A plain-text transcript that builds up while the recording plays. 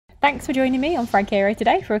Thanks for joining me on FragHero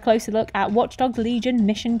today for a closer look at Watch Dogs Legion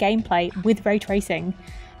mission gameplay with ray tracing.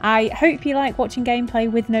 I hope you like watching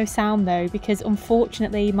gameplay with no sound though, because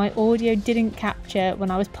unfortunately my audio didn't capture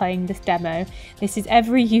when I was playing this demo. This is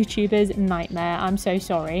every YouTuber's nightmare, I'm so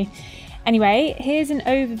sorry. Anyway, here's an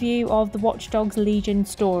overview of the Watch Dogs Legion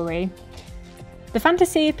story. The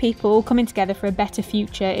fantasy of people coming together for a better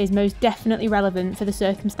future is most definitely relevant for the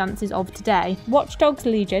circumstances of today. Watch Dogs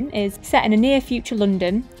Legion is set in a near future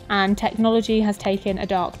London, and technology has taken a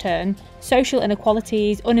dark turn. Social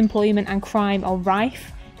inequalities, unemployment and crime are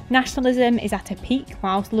rife. Nationalism is at a peak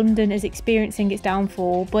whilst London is experiencing its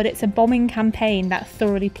downfall, but it's a bombing campaign that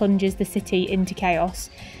thoroughly plunges the city into chaos.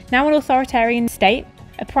 Now an authoritarian state,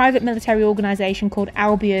 a private military organisation called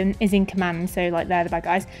Albion is in command, so like they're the bad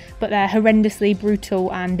guys, but they're horrendously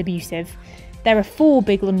brutal and abusive. There are 4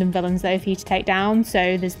 big London villains though for you to take down.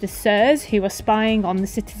 So there's the Sirs, who are spying on the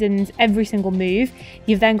citizens' every single move.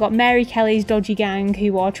 You've then got Mary Kelly's dodgy gang,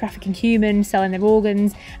 who are trafficking humans, selling their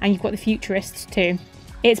organs, and you've got the Futurists too.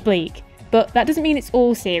 It's bleak, but that doesn't mean it's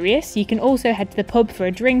all serious. You can also head to the pub for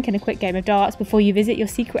a drink and a quick game of darts before you visit your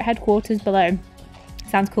secret headquarters below.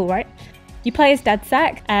 Sounds cool, right? You play as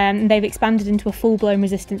DedSec, and they've expanded into a full-blown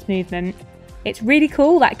resistance movement. It's really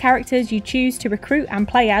cool that characters you choose to recruit and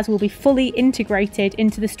play as will be fully integrated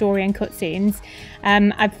into the story and cutscenes.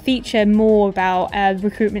 I feature more about the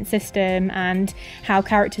recruitment system and how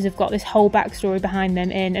characters have got this whole backstory behind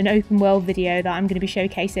them in an open world video that I'm going to be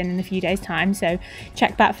showcasing in a few days' time, so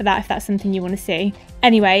check back for that if that's something you want to see.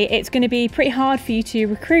 Anyway, it's going to be pretty hard for you to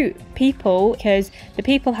recruit people because the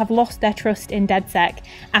people have lost their trust in DedSec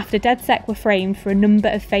after DedSec were framed for a number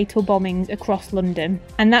of fatal bombings across London.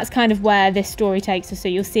 And that's kind of where this story takes us, so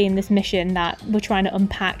you'll see in this mission that we're trying to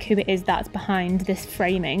unpack who it is that's behind this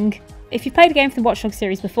framing. If you've played a game from the Watch Dogs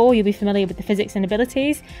series before, you'll be familiar with the physics and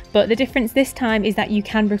abilities, but the difference this time is that you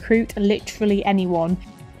can recruit literally anyone.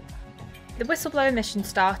 The Whistleblower Mission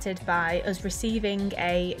started by us receiving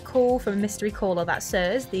a call from a mystery caller that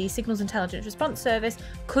Sirs, the Signals Intelligence Response Service,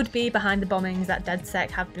 could be behind the bombings that DedSec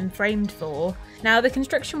have been framed for. Now, the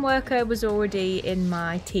construction worker was already in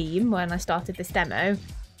my team when I started this demo.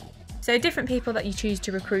 So different people that you choose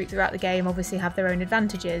to recruit throughout the game obviously have their own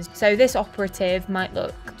advantages. So this operative might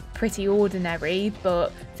look pretty ordinary,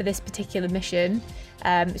 but for this particular mission,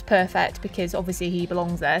 it's perfect because obviously he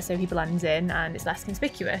belongs there, so he blends in and it's less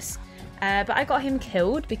conspicuous. But I got him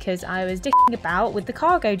killed because I was dicking about with the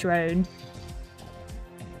cargo drone.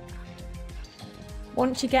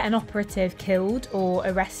 Once you get an operative killed or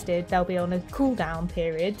arrested, they'll be on a cooldown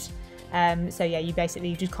period. So yeah, you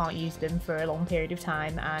just can't use them for a long period of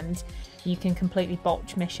time, and you can completely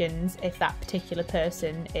botch missions if that particular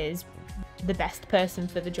person is the best person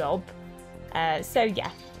for the job. So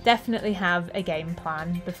yeah, definitely have a game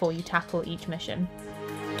plan before you tackle each mission.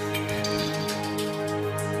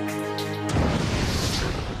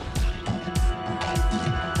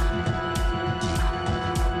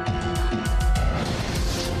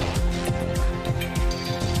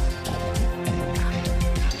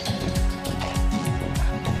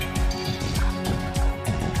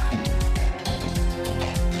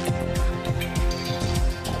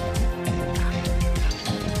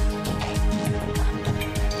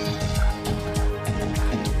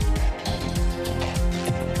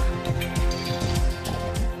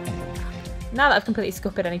 Now that I've completely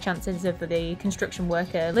scuppered any chances of the construction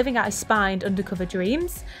worker living out his spined undercover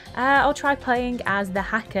dreams, I'll try playing as the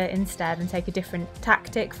hacker instead and take a different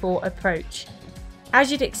tactic for approach.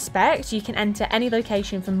 As you'd expect, you can enter any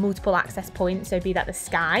location from multiple access points, so be that the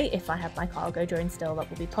sky, if I have my cargo drone still that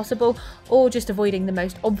will be possible, or just avoiding the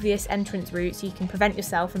most obvious entrance routes so you can prevent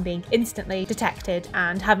yourself from being instantly detected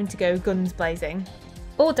and having to go guns blazing.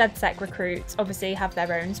 All DedSec recruits obviously have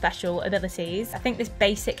their own special abilities. I think this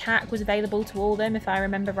basic hack was available to all of them if I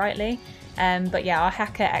remember rightly. But yeah, our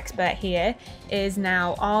hacker expert here is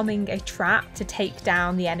now arming a trap to take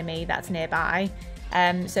down the enemy that's nearby.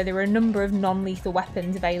 So there are a number of non-lethal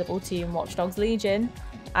weapons available to you in Watch Dogs Legion.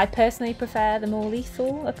 I personally prefer the more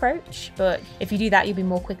lethal approach, but if you do that you'll be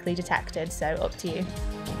more quickly detected, so up to you.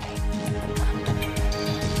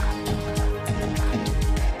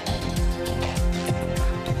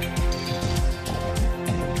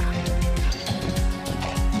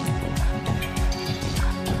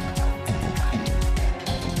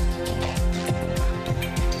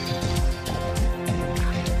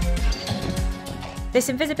 This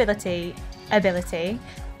invisibility ability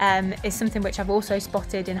is something which I've also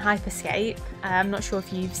spotted in Hyperscape. I'm not sure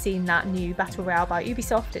if you've seen that new Battle Royale by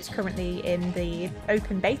Ubisoft. It's currently in the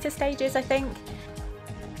open beta stages, I think.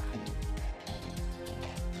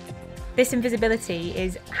 This invisibility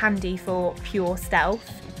is handy for pure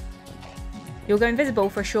stealth. You'll go invisible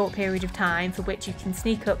for a short period of time, for which you can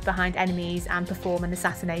sneak up behind enemies and perform an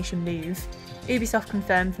assassination move. Ubisoft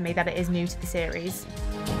confirmed for me that it is new to the series.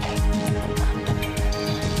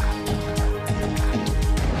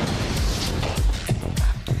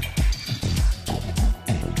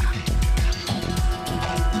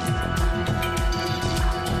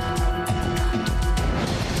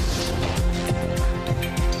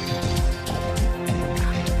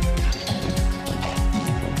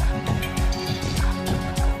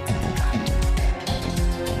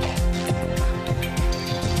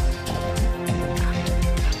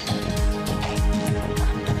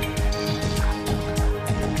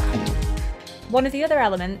 One of the other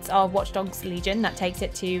elements of Watch Dogs Legion that takes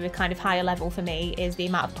it to a kind of higher level for me is the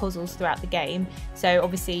amount of puzzles throughout the game. So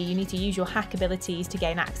obviously you need to use your hack abilities to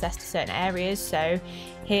gain access to certain areas. So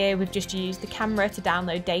here we've just used the camera to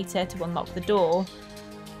download data to unlock the door.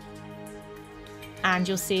 And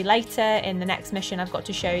you'll see later in the next mission I've got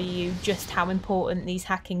to show you just how important these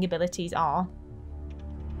hacking abilities are.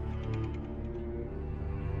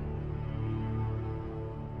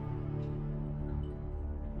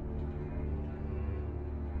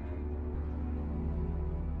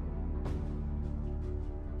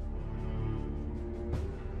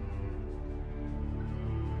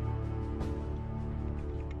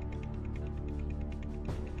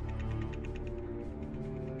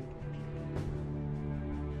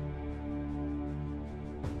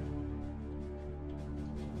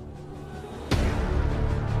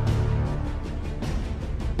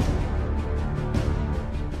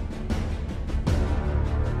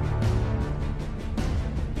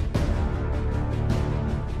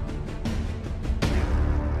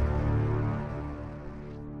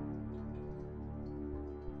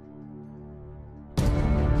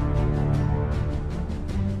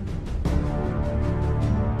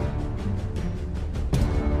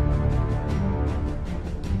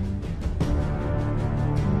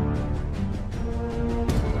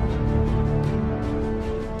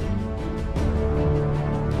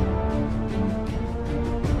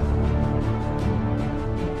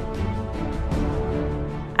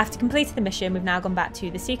 After completing the mission, we've now gone back to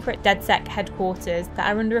the secret DedSec headquarters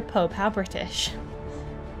that are under a pub. How British.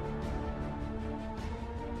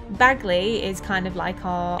 Bagley is kind of like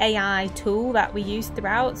our AI tool that we use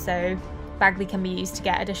throughout, so Bagley can be used to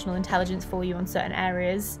get additional intelligence for you on certain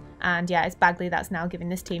areas, and yeah, it's Bagley that's now giving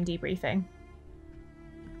this team debriefing.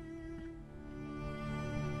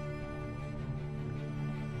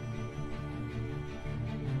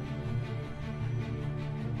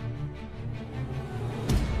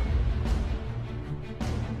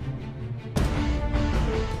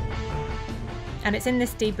 And it's in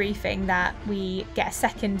this debriefing that we get a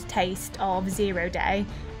second taste of Zero Day.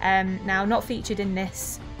 Now, not featured in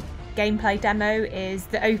this gameplay demo is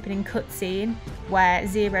the opening cutscene where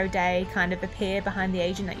Zero Day kind of appear behind the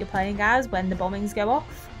agent that you're playing as when the bombings go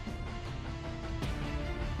off.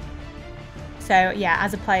 So yeah,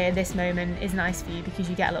 as a player, this moment is nice for you because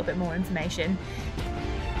you get a little bit more information.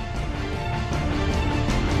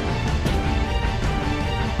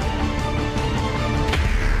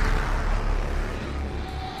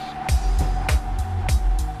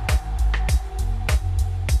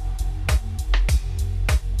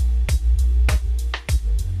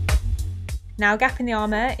 Now, Gap in the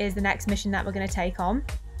Armour is the next mission that we're going to take on,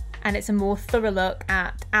 and it's a more thorough look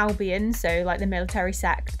at Albion, so like the military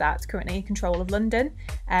sect that's currently in control of London,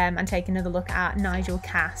 and take another look at Nigel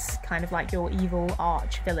Cass, kind of like your evil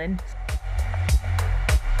arch villain.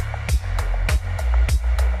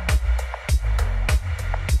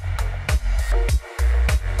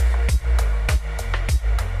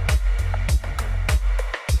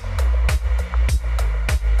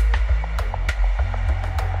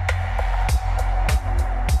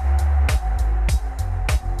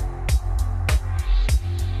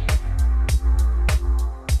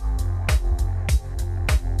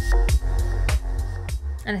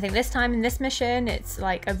 And I think this time in this mission, it's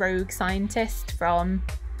like a rogue scientist from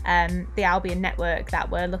the Albion network that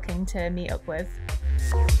we're looking to meet up with.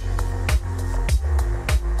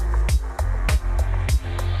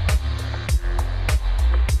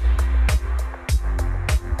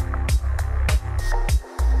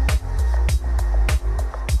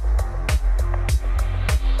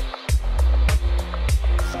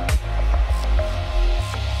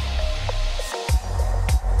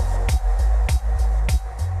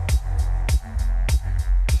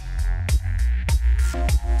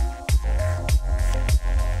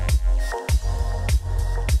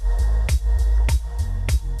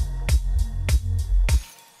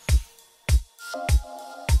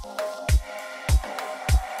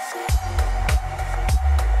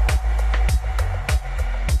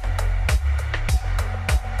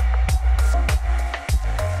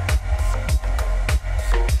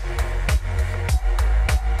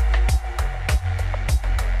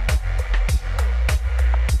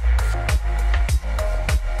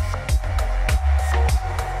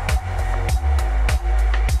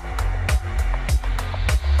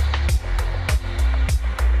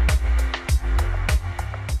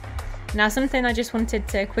 Now, something I just wanted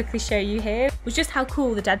to quickly show you here was just how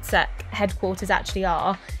cool the DedSec headquarters actually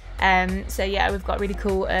are. So yeah, we've got really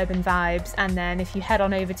cool urban vibes, and then if you head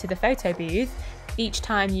on over to the photo booth, each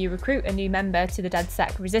time you recruit a new member to the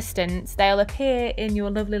DedSec Resistance, they'll appear in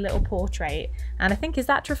your lovely little portrait. And I think, is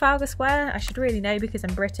that Trafalgar Square? I should really know because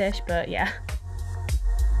I'm British, but yeah.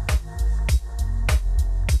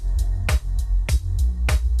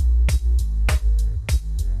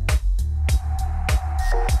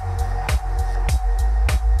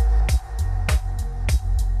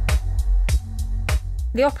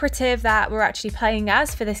 The operative that we're actually playing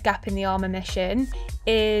as for this gap in the Armour mission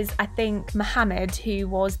is, I think, Mohammed, who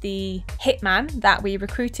was the hitman that we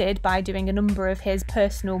recruited by doing a number of his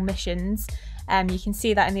personal missions. You can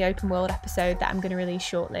see that in the open world episode that I'm going to release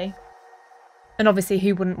shortly. And obviously,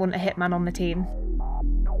 who wouldn't want a hitman on the team?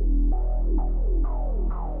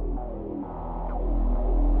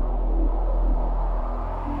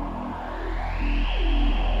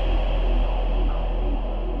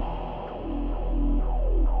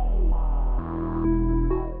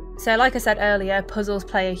 So like I said earlier, puzzles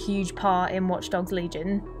play a huge part in Watch Dogs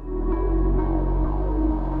Legion.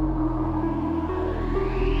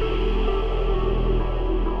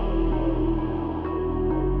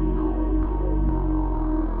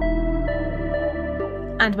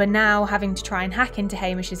 And we're now having to try and hack into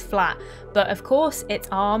Hamish's flat, but of course it's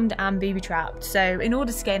armed and booby-trapped. So in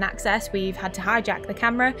order to gain access, we've had to hijack the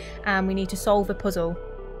camera and we need to solve a puzzle.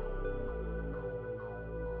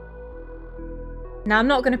 Now, I'm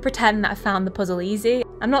not going to pretend that I found the puzzle easy.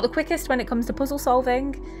 I'm not the quickest when it comes to puzzle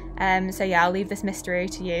solving, so yeah, I'll leave this mystery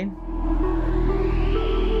to you.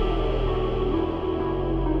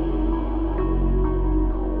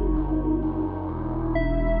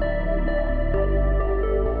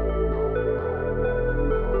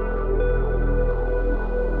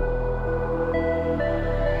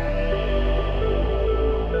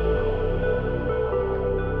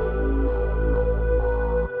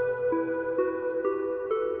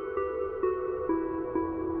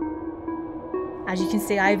 As you can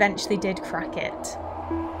see, I eventually did crack it.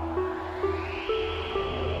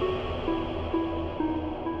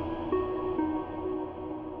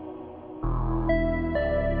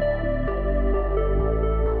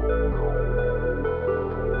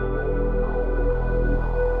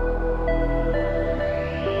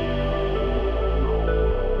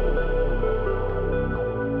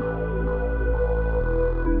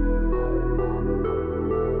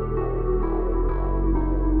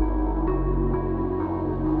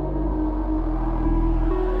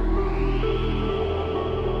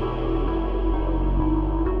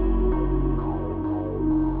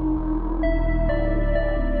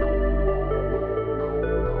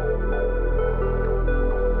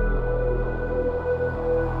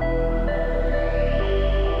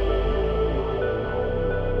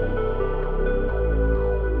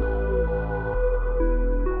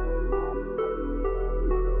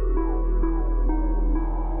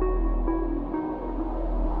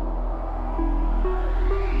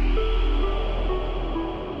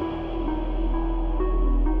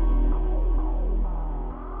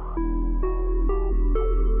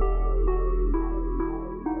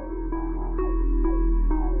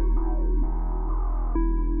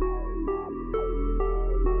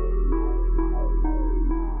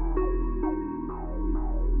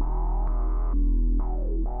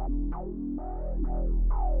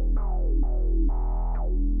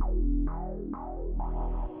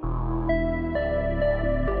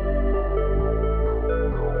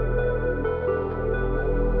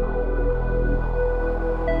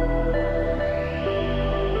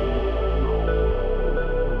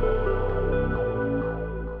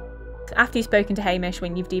 After you've spoken to Hamish,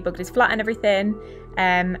 when you've debugged his flat and everything,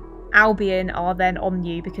 Albion are then on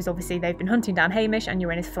you because obviously they've been hunting down Hamish and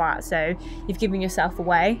you're in his flat, so you've given yourself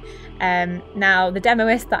away. Now, the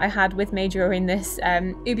demoist that I had with me during this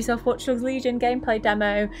Ubisoft Watch Dogs Legion gameplay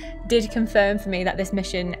demo did confirm for me that this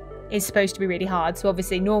mission is supposed to be really hard. So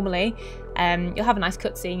obviously normally you'll have a nice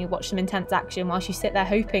cutscene, you'll watch some intense action whilst you sit there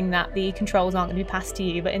hoping that the controls aren't going to be passed to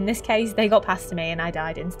you, but in this case they got passed to me and I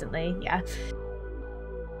died instantly. Yeah.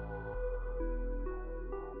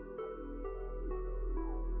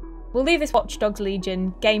 We'll leave this Watch Dogs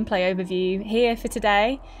Legion gameplay overview here for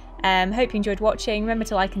today. Hope you enjoyed watching. Remember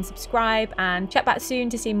to like and subscribe, and check back soon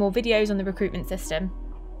to see more videos on the recruitment system.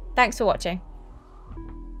 Thanks for watching.